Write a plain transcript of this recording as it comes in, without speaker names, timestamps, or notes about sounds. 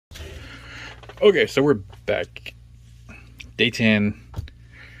Okay, so we're back. Day 10.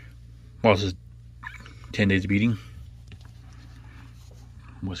 Well, this is 10 days of beating.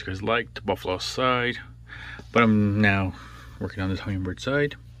 Most guys liked buffalo side, but I'm now working on this hummingbird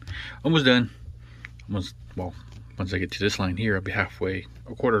side. Almost done. Once I get to this line here, I'll be halfway,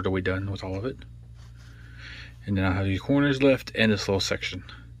 a quarter of the way done with all of it. And then I'll have these corners left and this little section.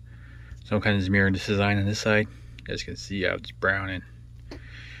 So I'm kind of just mirroring this design on this side. You guys can see how it's brown and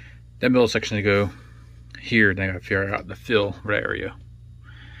that middle section to go here. Then I gotta figure out the fill for that area.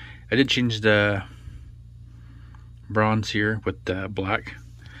 I did change the bronze here with the black.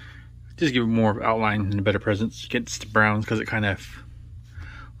 Just give it more outline and a better presence against the browns because it kind of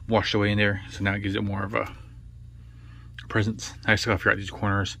washed away in there. So now it gives it more of a presence. I still gotta figure out these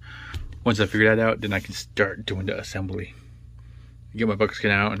corners. Once I figure that out, then I can start doing the assembly. Get my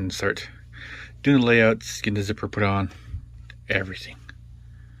buckskin out and start doing the layouts, getting the zipper put on, everything.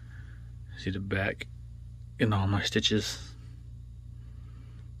 See the back and all my stitches.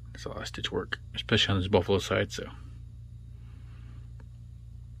 That's a lot of stitch work, especially on this buffalo side. So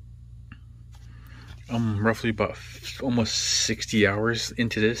I'm roughly about almost 60 hours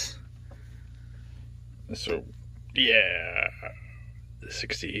into this. So yeah,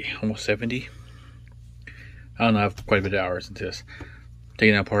 60, almost 70. I don't know, I have quite a bit of hours into this.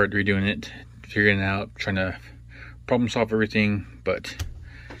 Taking it apart, redoing it, figuring it out, trying to problem solve everything. But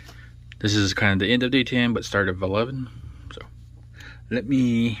this is kind of the end of day 10, but start of 11. So let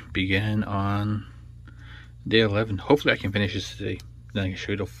me begin on day 11. Hopefully I can finish this today. Then I can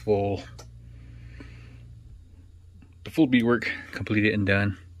show you the full beadwork, completed and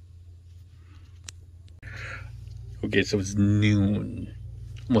done. Okay, so it's noon,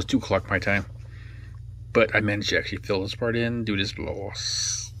 almost 2 o'clock my time. But I managed to actually fill this part in, do this do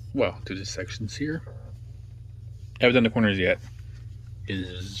this sections here. I haven't done the corners yet. It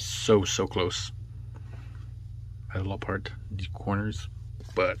is so close. I have a little part, these corners,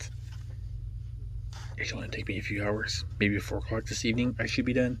 but it should only take me a few hours. Maybe 4 o'clock this evening, I should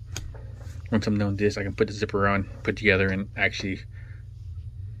be done. Once I'm done with this, I can put the zipper on, put together, and actually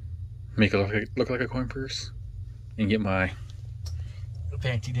make it look like a coin purse. And get my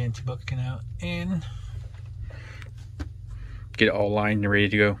fancy dancy buckskin out and get it all lined and ready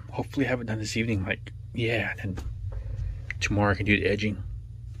to go. Hopefully have it done this evening. Yeah, and then tomorrow I can do the edging.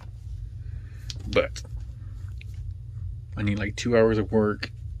 But I need like 2 hours of work,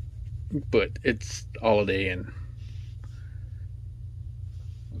 but it's all day and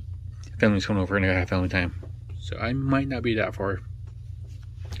family's coming over and I gotta have family time. So I might not be that far.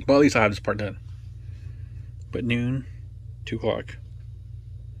 But at least I have this part done. But noon, 2 o'clock.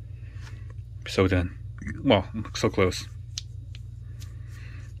 So done. Well, so close.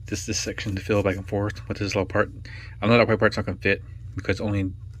 This section to fill back and forth with this little part. I know that white part's not gonna fit because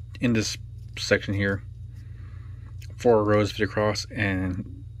only in this section here 4 rows fit across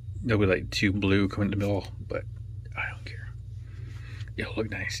and there'll be like 2 blue coming in the middle, but I don't care. It'll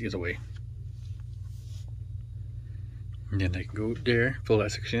look nice either way. And then I can go there, fill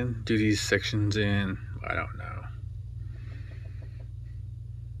that section, do these sections in, I don't know.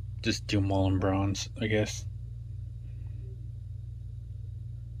 Just do them all in bronze, I guess.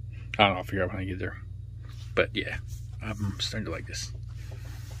 I don't know, I'll figure out when I get there. But yeah, I'm starting to like this.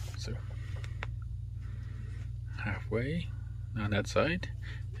 So, halfway on that side,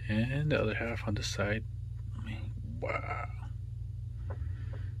 and the other half on this side. Wow.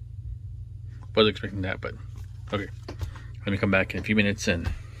 Wasn't expecting that, but okay. Let me come back in a few minutes and,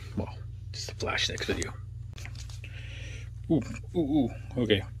 well, just a flash next video. Ooh,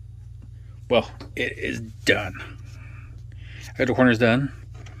 okay. Well, it is done. I got the corners done.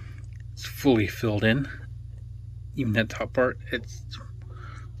 It's fully filled in. Even that top part, it's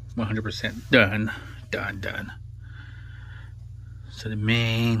 100% done. Done. So the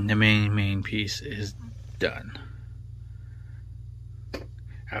main piece is done.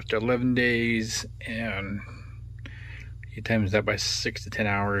 After 11 days and you times that by 6 to 10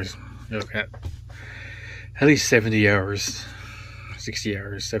 hours, you're looking at least 70 hours, 60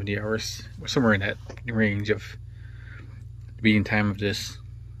 hours, 70 hours, somewhere in that range of the beating time of this.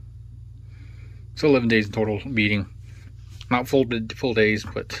 So 11 days in total beating. Not full days,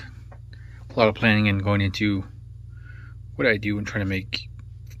 but a lot of planning and going into what I do and trying to make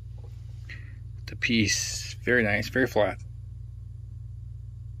the piece very nice, very flat.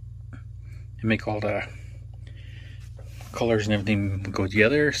 And make all the colors and everything go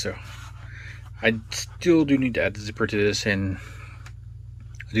together. So I still do need to add the zipper to this and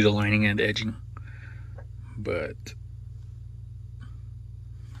do the lining and edging, but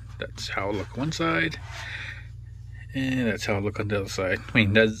that's how it look one side and that's how it look on the other side. I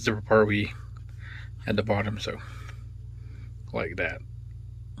mean, that's the zipper part we at the bottom, so like that.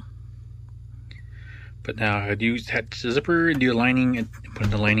 But now I do attach the zipper and do a lining and put in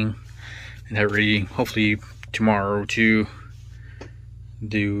the lining and have it ready hopefully tomorrow to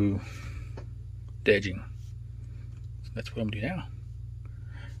do the edging. So that's what I'm doing now.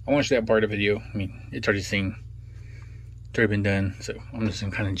 I want to show that part of the video. I mean, it's already seen. It's already been done, so I'm just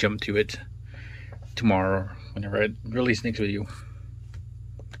gonna kind of jump to it tomorrow whenever I release the next video.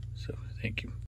 So thank you.